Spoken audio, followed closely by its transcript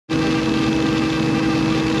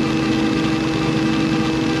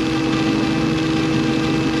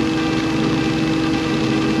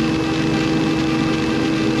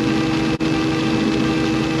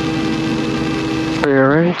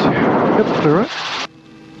right.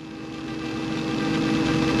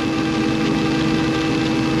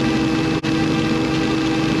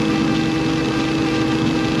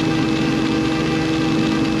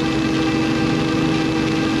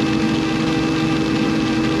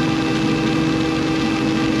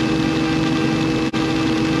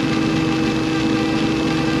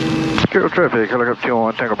 Kilo traffic, helicopter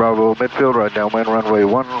 201, Tango Bravo, midfield, right downwind, runway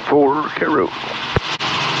 14, Cairo.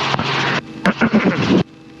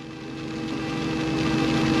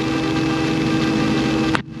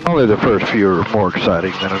 Only the first few are more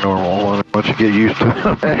exciting than a normal one. Once you get used to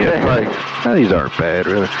them, these aren't bad,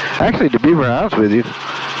 really. Actually, to be very honest with you,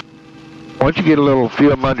 once you get a little feel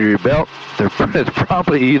them under your belt, it's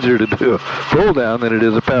probably easier to do a pull down than it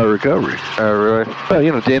is a power recovery. Oh, really? Well,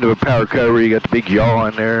 you know, at the end of a power recovery, you got the big yaw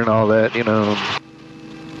in there and all that, you know.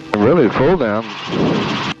 And really, a pull down,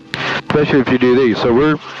 especially if you do these. So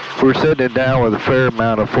we're setting it down with a fair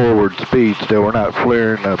amount of forward speed still. We're not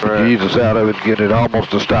flaring the Jesus out of it, getting it almost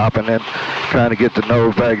to stop, and then trying to get the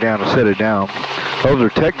nose back down and set it down. Those are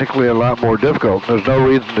technically a lot more difficult. There's no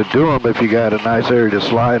reason to do them if you got a nice area to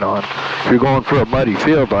slide on. If you're going for a muddy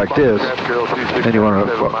field like this, and you want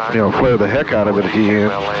to, flare the heck out of it if you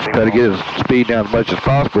can, try to get his speed down as much as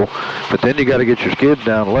possible. But then you got to get your skids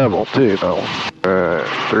down level too, though.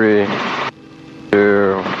 3,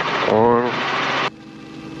 2, 1.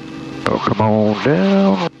 Oh, come on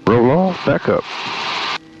down, roll off, back up.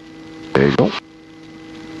 There you go.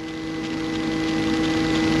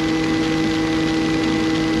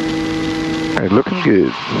 Hey, looking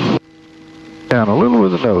good. Down a little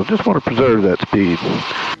with the nose, just want to preserve that speed.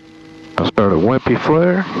 I'll start a wimpy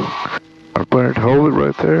flare. I'll flare to hold it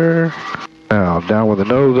right there. Now, down with the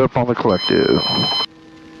nose up on the collective.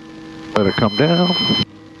 Let it come down.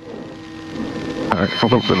 All right, a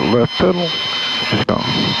little bit of left pedal. Just go.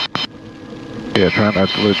 Yeah, try not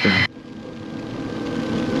to lose your...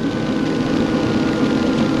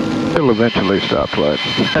 It'll eventually stop sliding.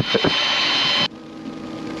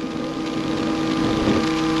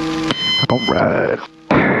 All right.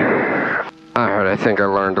 Alright, I think I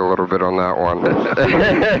learned a little bit on that one.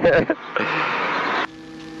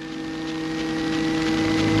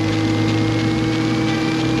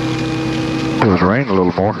 It was raining a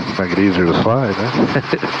little more, make it easier to slide,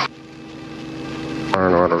 huh?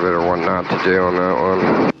 Learn a little bit of what not to do on that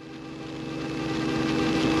one.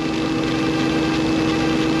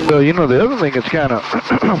 So, you know, the other thing that's kind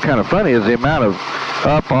of funny is the amount of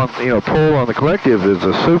up on, pull on the collective is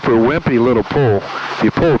a super wimpy little pull. If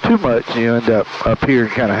you pull too much, you end up here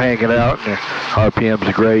and kind of hanging out, and your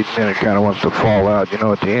RPM's great, and it kind of wants to fall out,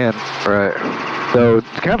 at the end. Right. So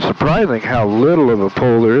it's kind of surprising how little of a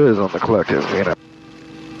pull there is on the collective,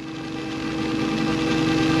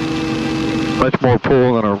 Much more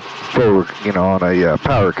pull than a forward, on a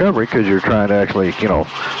power recovery, because you're trying to actually,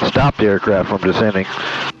 stop the aircraft from descending.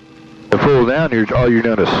 The pull down, all you're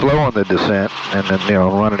doing is slowing the descent and then,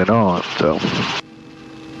 running it on, so.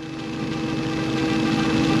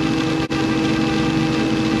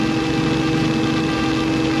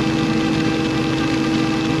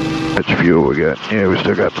 How much fuel we got? Yeah, we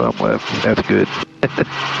still got some left. That's good.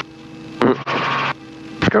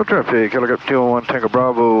 Scout traffic, helicopter 201, Tango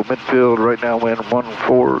Bravo, midfield, right now wind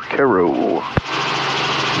 14, Cairo.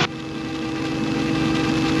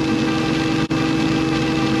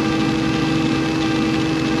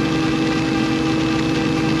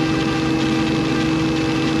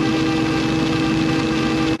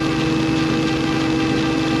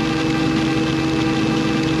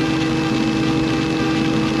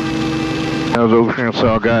 I was over here and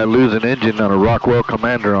saw a guy lose an engine on a Rockwell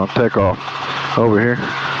Commander on takeoff over here.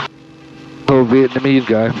 Little Vietnamese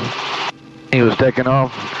guy. He was taking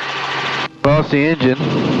off, lost the engine.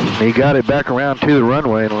 He got it back around to the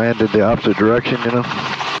runway and landed the opposite direction,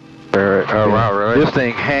 Oh wow, really? This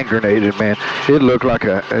thing hand grenaded, man. It looked like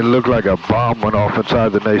a bomb went off inside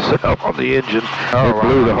the nacelle on the engine. Oh, it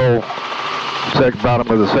blew the whole bottom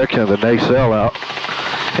of the section of the nacelle out.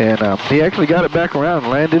 And he actually got it back around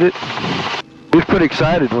and landed it. He was pretty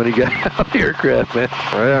excited when he got out of the aircraft, man.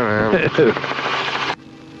 Yeah, man.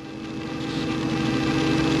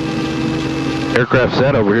 Aircraft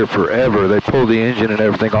sat over here forever. They pulled the engine and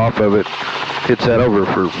everything off of it. It sat over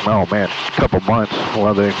for, a couple months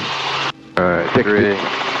while they... Alright, 3,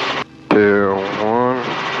 2, 1.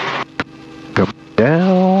 Come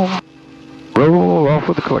down. Roll off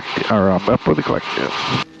with the collective, or up with the collective.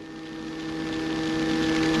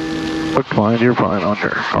 Look fine, you're fine on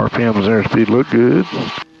your RPMs, airspeed look good.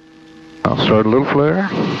 I'll start a little flare.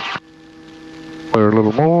 Flare a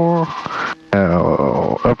little more.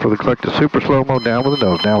 Now, up with the collective, super slow-mo, down with the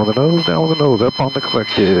nose, down with the nose, down with the nose, up on the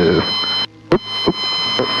collective. Oop.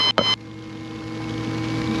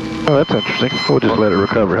 Oh, that's interesting. We'll just let it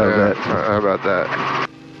recover. How's that? How about that?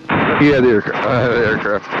 Yeah, the aircraft. The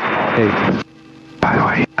aircraft. Hey, by the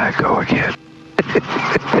way, I go again.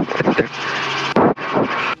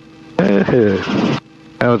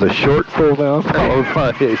 That was a short pull down followed by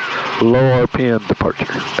a low RPM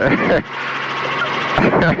departure.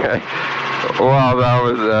 Wow, that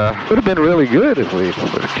was would have been really good if we would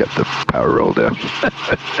have kept the power roll down.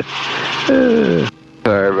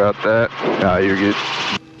 Sorry about that. Ah, you're good.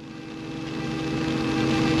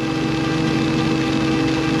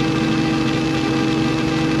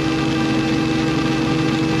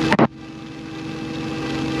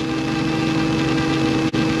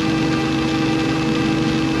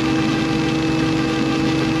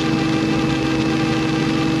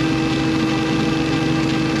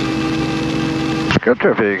 Good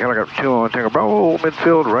traffic, helicopter 2 on Tango Bravo,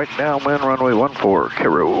 midfield, right downwind, runway 14,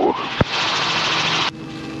 Kiro.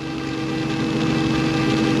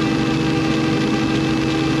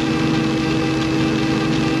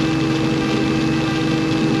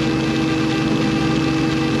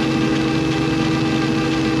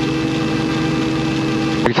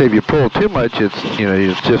 Like I say, if you pull too much, it's, you know,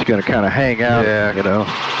 it's just going to kind of hang out, yeah. You know.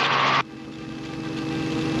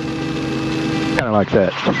 Kind of like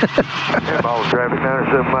that. All traffic,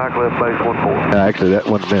 97 Mike, left base 14. Actually, that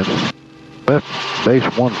one's been left base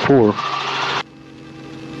 14.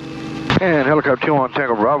 And helicopter 2 on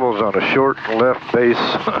Tango Bravo is on a short left base,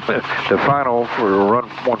 the final for run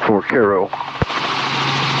 14 Kiro.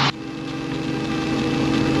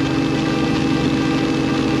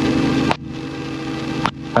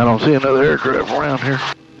 I don't see another aircraft around here.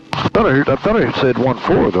 I thought I said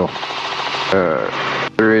 14 though.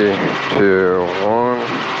 3, 2, 1.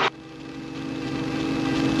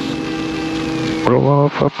 Roll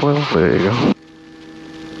off upwind. There you go.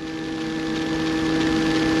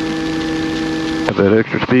 Have that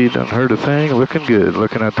extra speed, done heard a thing. Looking good.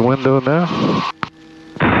 Looking out the window now.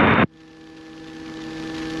 A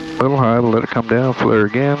little high. Let it come down. Flare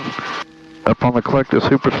again. Up on the collector,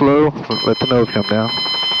 super slow. Let the nose come down.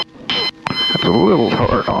 That's a little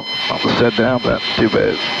hard on the set down, but that's too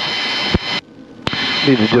bad.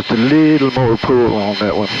 Needed just a little more pull on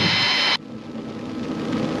that one.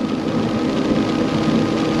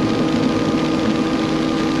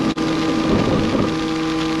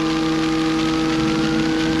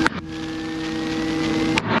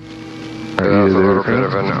 That was a little bit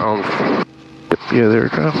of an oomph. Yeah, there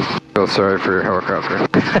it comes. Feel sorry for your helicopter.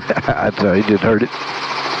 I'd say you did hurt it.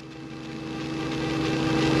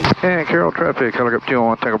 And Carroll traffic, helicopter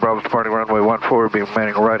 201, Tango Bravo departing runway 14, be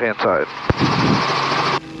remaining right hand side.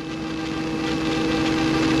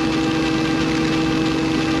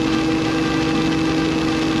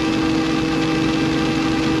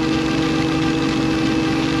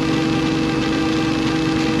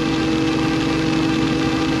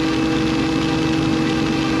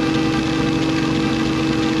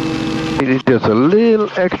 Just a little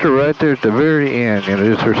extra right there at the very end, you know,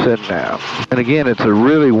 just for setting down. And again, it's a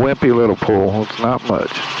really wimpy little pull. It's not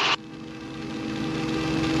much.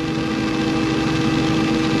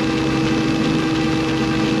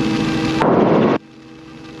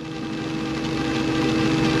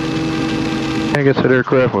 I guess that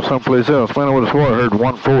aircraft was someplace else. Man, I would have swore I heard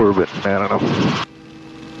 14, but man, I don't know.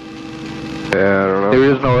 Yeah, I don't know. There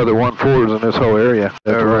is no other 14s in this whole area.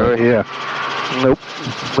 Oh, really? Yeah. Nope.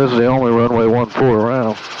 This is the only runway 14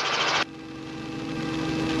 around.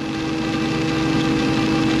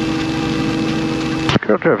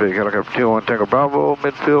 Carroll traffic, helicopter 201 Tango Bravo,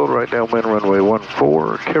 midfield, right downwind, runway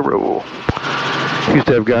 14, Carroll. Used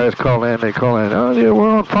to have guys call in, they call in, oh yeah, we're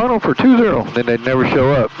on final for 20. Then they'd never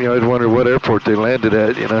show up. You always wondered what airport they landed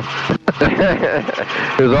at, you know.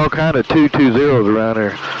 There's all kind of 220s around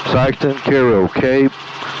there. Sykeston, Carroll, Cape,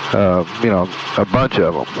 you know, a bunch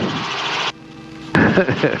of them.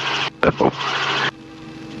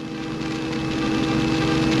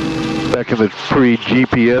 Back in the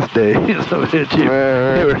pre-GPS days, you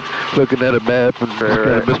were looking at a map and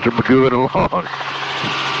Mr. Magooing along.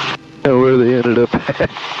 Know where they ended up at.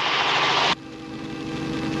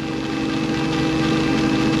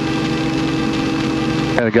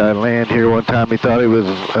 Had a guy land here one time. He thought he was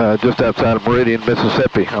just outside of Meridian,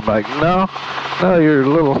 Mississippi. I'm like, no, you're a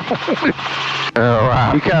little. Oh,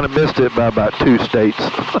 wow. You kind of missed it by about 2 states.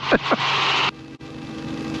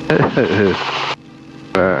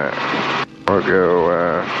 We'll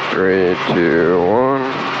go 3, 2, 1.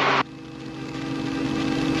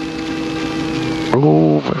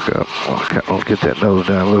 Oh my God! I'll get that nose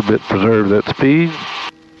down a little bit. Preserve that speed.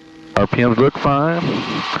 RPMs look fine.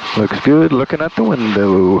 Looks good. Looking out the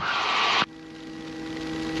window.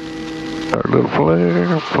 Our little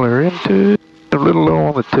flare into it. A little low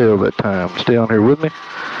on the tail that time. Stay on here with me.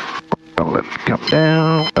 I'll let it come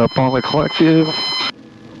down, up on the collective.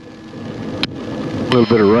 A little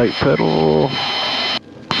bit of right pedal.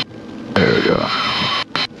 There we go.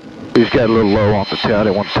 He's got a little low on the tail. I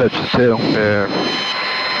didn't want to touch the tail. Yeah.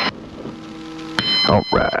 All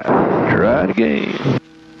right. Try it again.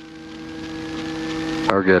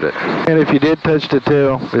 I'll get it. And if you did touch the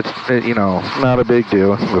tail, it's you know, not a big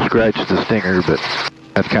deal. We'll scratch the stinger, but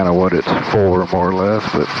that's kind of what it's for, more or less.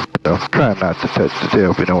 But you know, try not to touch the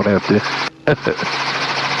tail if you don't have to.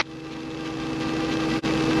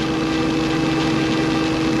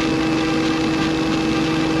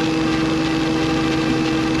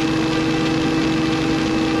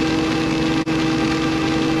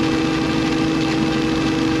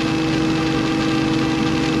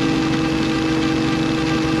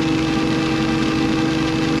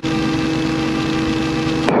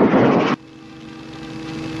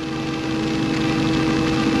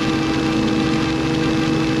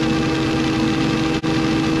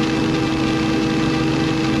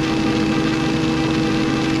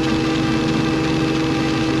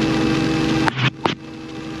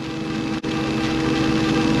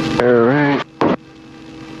 Alright.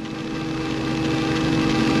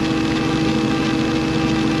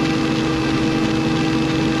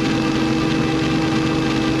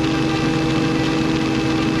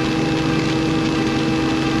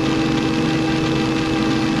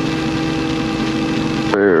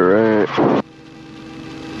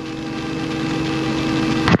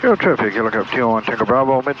 Go traffic, you look up 201 Tango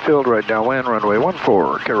Bravo, midfield, right downwind, runway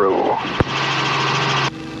 14, Carol.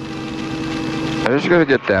 I just gotta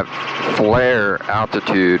get that flare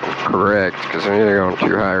altitude correct, because I'm either going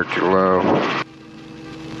too high or too low.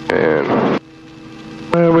 And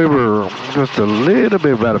Well, we were just a little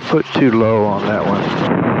bit, about a foot too low on that one.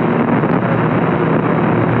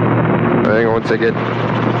 I think once I get,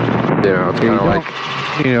 you know, it's kind of like,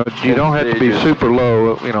 you know, you don't have to be super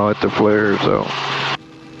low, you know, at the flare, so.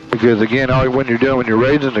 Because again, when you're doing, when you're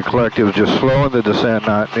raising the collective, is just slowing the descent,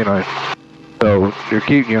 not, you know, so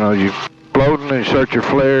you floating and you start your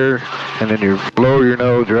flare, and then you lower your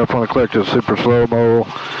nose, you're up on the collective, super slow-mo.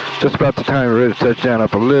 Just about the time you're ready to touch down,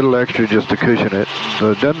 up a little extra just to cushion it.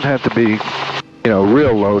 So it doesn't have to be, you know,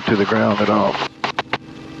 real low to the ground at all.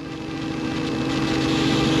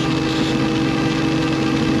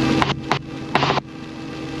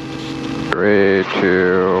 3,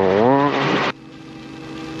 2, 1.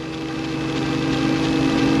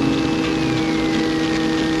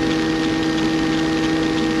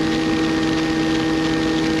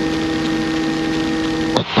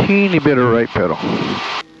 Teeny bit of right pedal.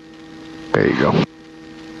 There you go.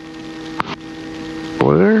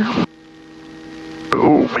 Over there.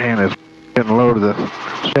 Oh man, it's getting low to the.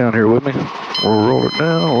 Stay down here with me. We'll roll it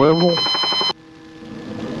down, level.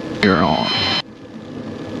 You're on.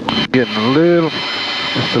 Getting a little,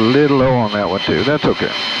 just a little low on that one too. That's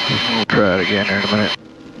okay. We'll try it again here in a minute.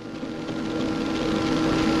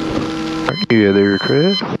 Yeah, there,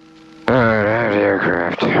 Chris. Alright, I have the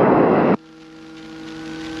aircraft.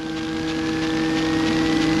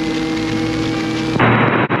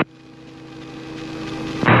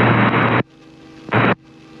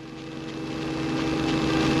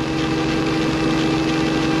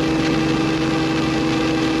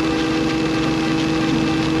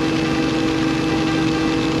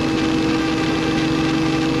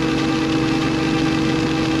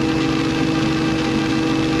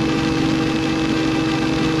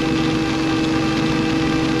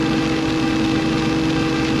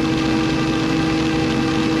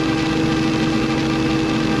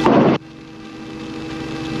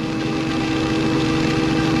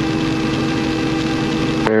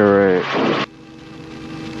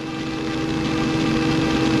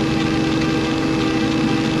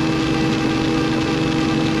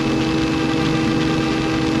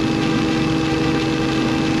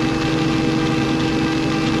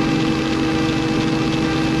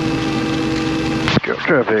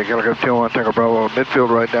 Traffic, helicopter 201 Tango Bravo, midfield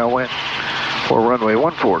right downwind for runway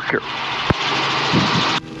 14, Carol.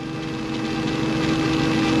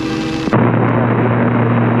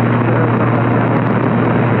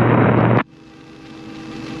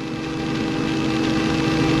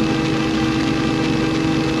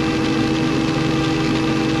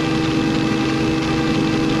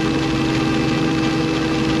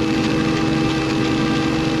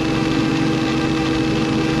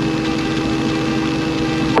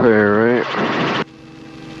 Clear, right?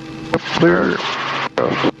 Clear.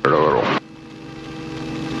 Oh, cleared a little.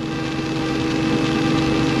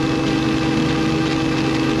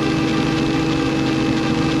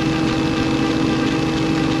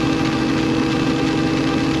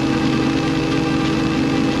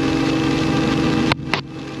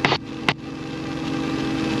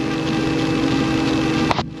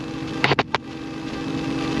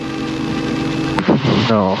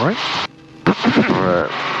 All right. All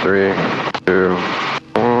right, 3, 2,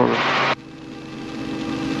 1.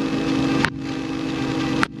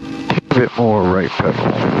 A bit more right pedal.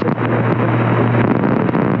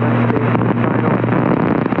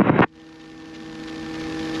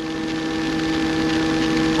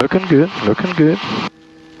 Looking good, looking good,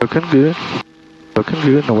 looking good, looking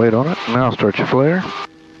good. Now wait on it. Now start your flare.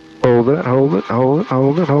 Hold it, hold it, hold it,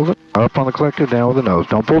 hold it, hold it. Up on the collector, down with the nose.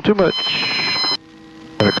 Don't pull too much.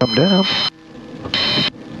 Let it come down.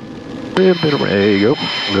 A little bit of, there you go.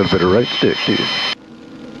 A little bit of right stick too.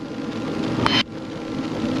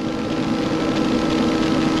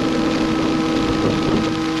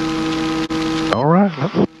 All right,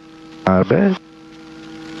 not bad.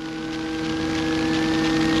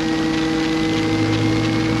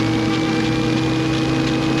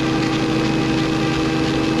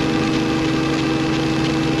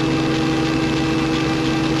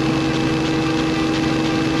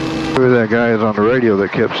 That guy is on the radio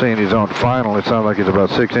that kept saying he's on final. It sounded like he's about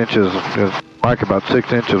 6 inches, mic about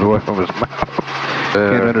 6 inches away from his mouth.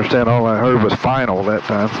 Can't understand. All I heard was final that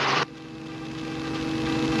time.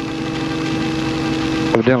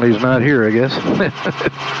 Evidently he's not here, I guess.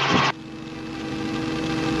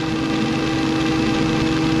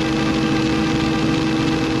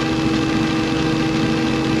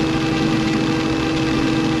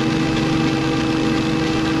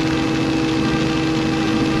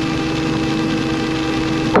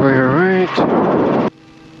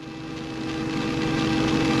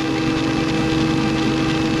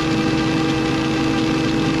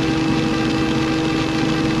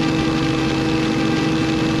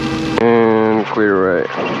 Clear right.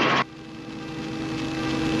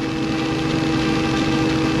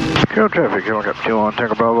 Carol traffic, going up 2 on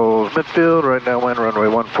Tango Bravo midfield, right now wind runway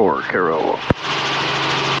 14, Carol.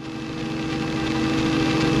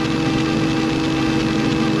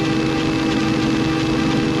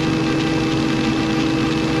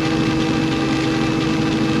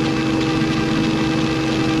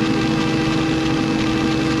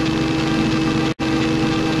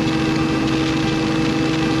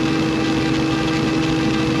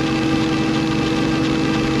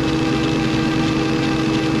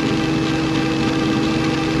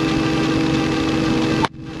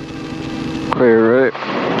 Clear right.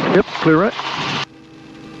 Yep, clear right.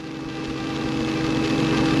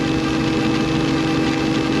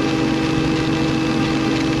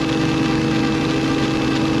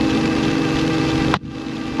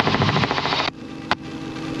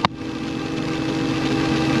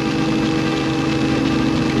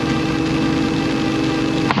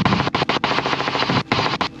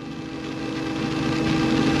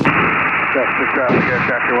 Traffic,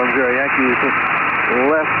 aircraft 10 Yankee,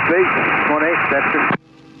 left base, 18, Dexter.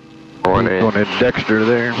 18. Going in Dexter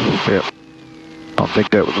there. Yep. I don't think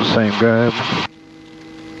that was the same guy.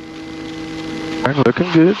 All right, looking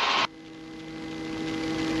good.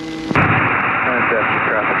 Dexter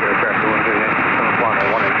traffic, aircraft 10 Yankee,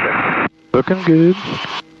 18, Looking good.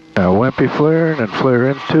 Now wimpy flare and then flare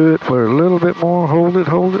into it. Flare a little bit more. Hold it,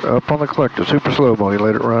 hold it. Up on the collector. Super slow mo. You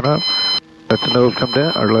let it run up. Let the nose come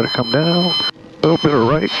down, or let it come down. A little bit of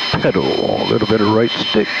right pedal, a little bit of right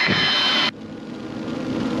stick.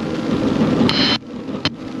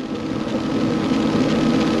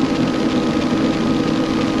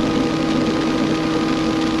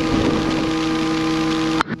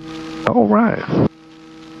 All right.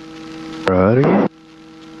 Right again.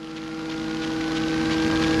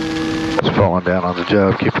 It's falling down on the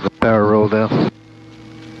job, keeping the power roll down.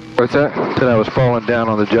 What's that? Said I was falling down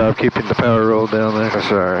on the job, keeping the power roll down there.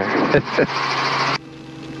 That's alright.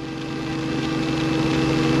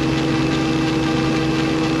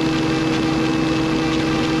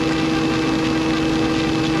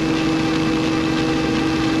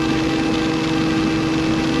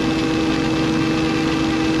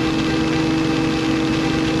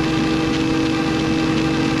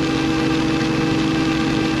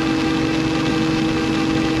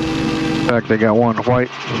 In fact, they got one white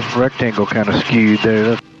rectangle kind of skewed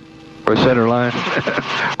there. The center line.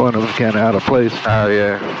 One of them kind of out of place. Oh,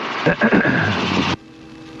 yeah.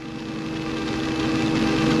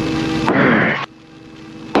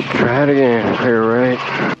 Try it again. Clear right.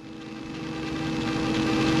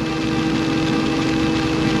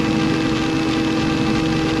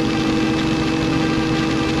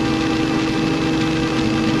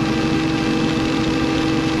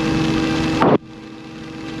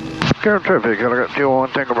 Carol traffic, I got 201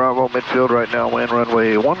 Tango Bravo midfield right now, wind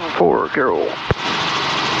runway 14, Carol.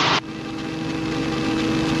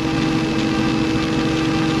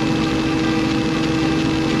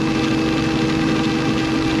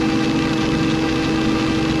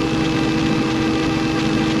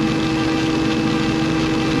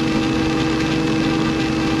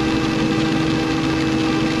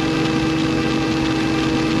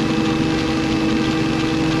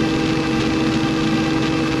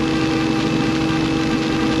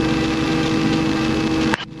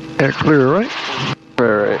 Air clear, right?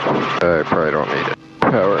 Alright. I probably don't need it.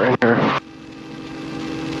 Power in here.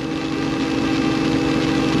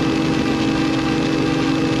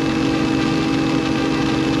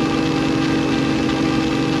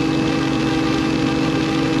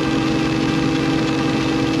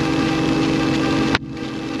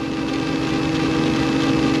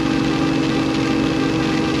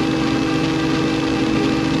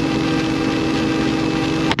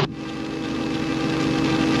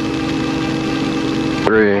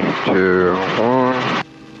 Three, two, one.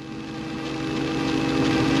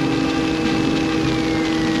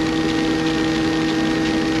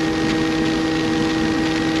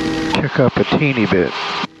 Check up a teeny bit.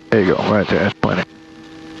 There you go, right there, that's plenty.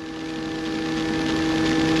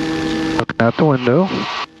 Looking out the window. I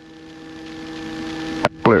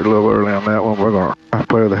flared a little early on that one. We're going to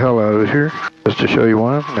flare the hell out of it here, just to show you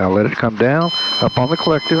one. Now let it come down, up on the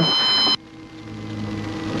collective.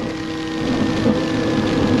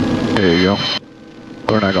 There you go.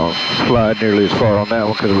 We're not going to slide nearly as far on that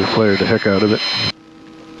one because we flared the heck out of it.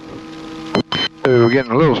 We're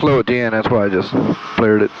getting a little slow at the end, that's why I just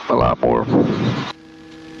flared it a lot more.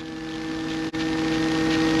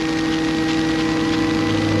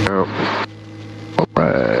 Oh.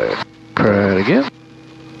 Alright, try it again.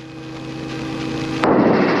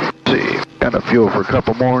 Let's see, got enough fuel for a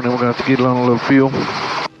couple more and then we're going to have to get on a little fuel.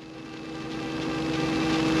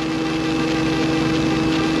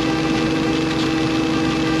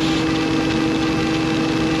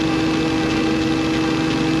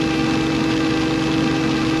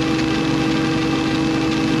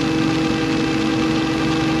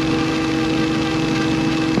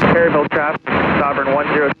 Perryville traffic, Sovereign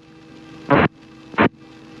 10.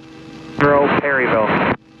 Perryville.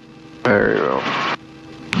 Perryville.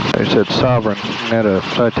 They said Sovereign. Isn't that a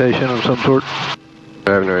citation of some sort?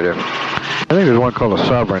 I have no idea. I think there's one called a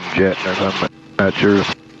Sovereign Jet or something. Not sure.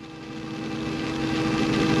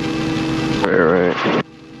 Alright.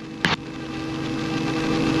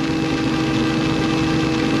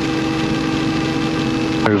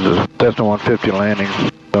 There's a Cessna 150 landing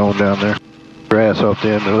zone down there. Grass off the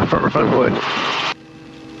end of the runway.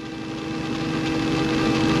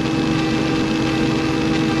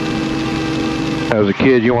 As a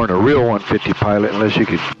kid, you weren't a real 150 pilot unless you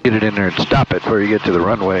could get it in there and stop it before you get to the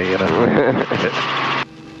runway, you know.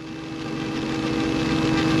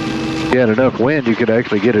 If you had enough wind, you could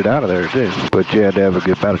actually get it out of there too. But you had to have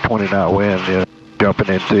about a 20-knot wind, you know, jumping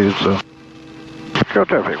into, so. Control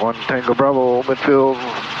traffic, 1 Tango Bravo, midfield,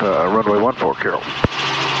 runway 14, Carol.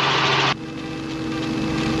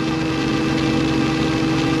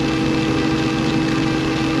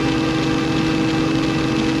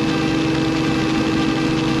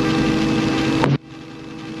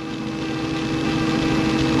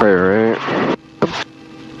 Alright.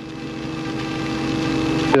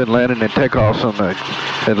 Good landing and takeoffs on that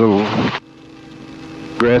little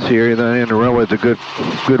grassy area in the runway is a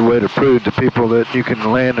good way to prove to people that you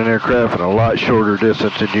can land an aircraft in a lot shorter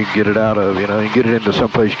distance than you can get it out of. You know, you can get it into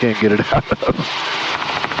someplace you can't get it out of.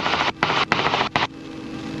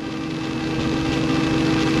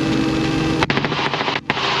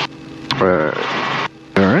 All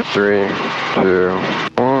right. 3, 2,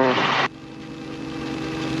 1.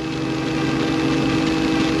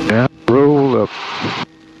 Yeah, roll up.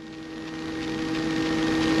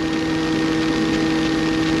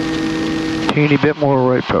 Teeny bit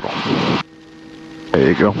more right pedal. There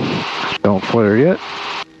you go. Don't flare yet.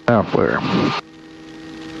 Now flare.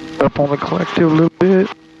 Up on the collective a little bit.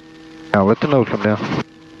 Now let the nose come down.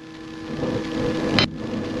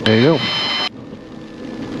 There you go.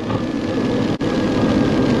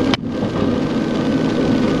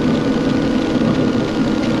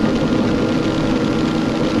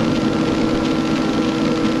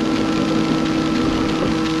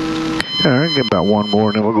 Alright, get about one more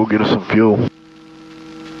and then we'll go get us some fuel.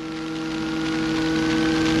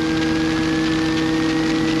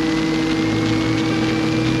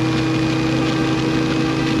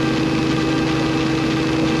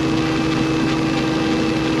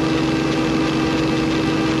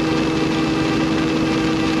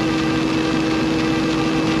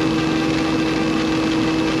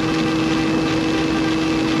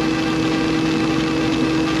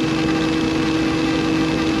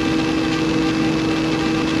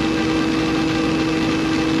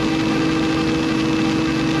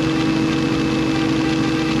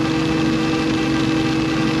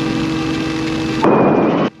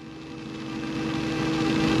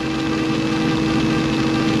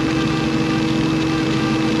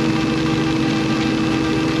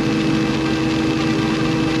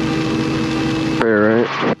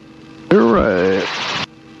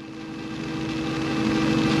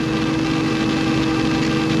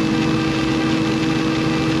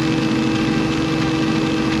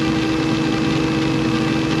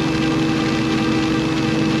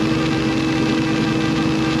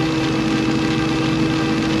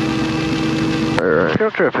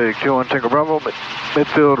 traffic, 21 Tango Bravo,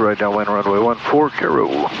 midfield, right downwind runway 14,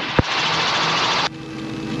 Kilo.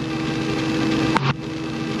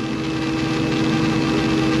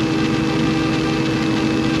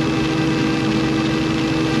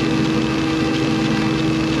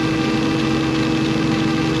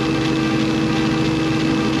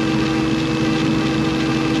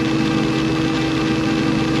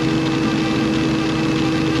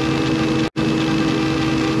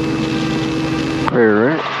 Clear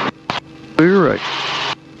right. Clear right.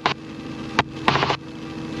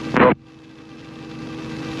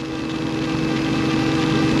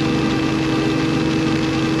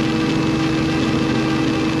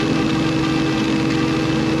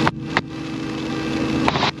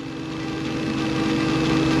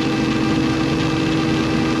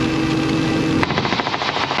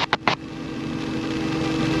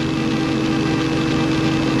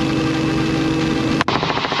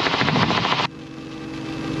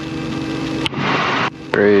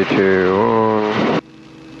 Three, two, one.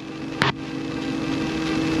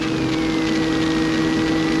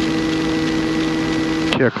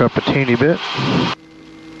 Check up a teeny bit.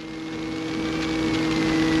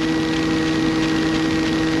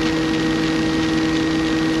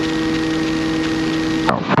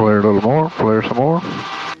 Now flare a little more, flare some more.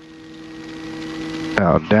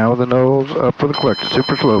 Now down with the nose, up with the collector,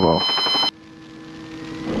 super slow-mo.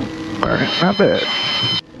 Alright, not bad.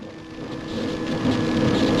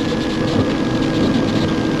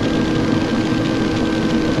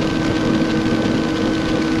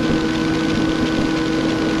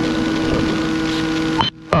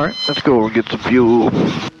 Alright, let's go and get some fuel.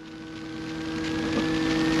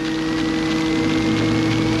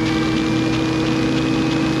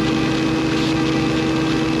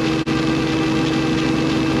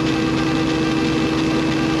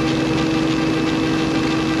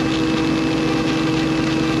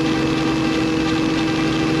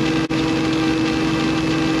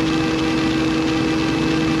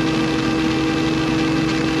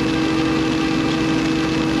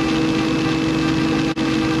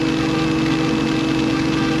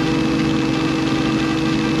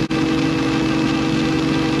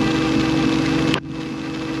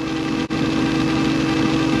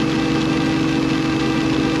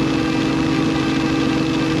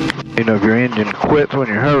 You know, if your engine quits when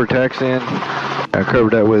your hover tacks in, I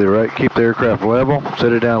covered that with it, right? Keep the aircraft level,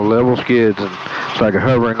 set it down level skids, and it's like a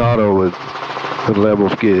hovering auto with level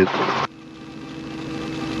skids.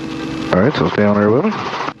 Alright, so stay on there with me.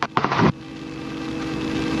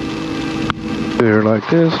 There like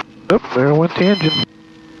this. Oh, there went the engine.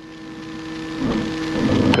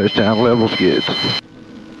 Touchdown level skids.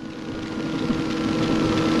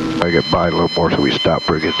 I get by a little more so we stop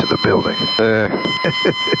before we get to the building.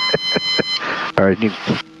 All right,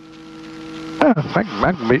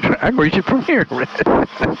 I can reach it from here. All right.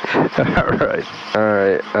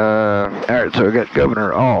 All right, so I got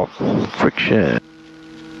governor off. Friction.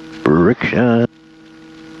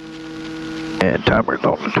 And timer's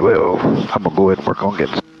on the 12. I'm gonna go ahead and work on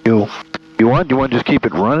getting some fuel. You want to just keep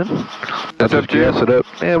it running? That's up to you. Gas it up.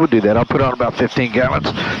 Yeah, we'll do that. I'll put on about 15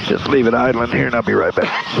 gallons. Just leave it idling here and I'll be right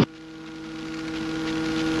back.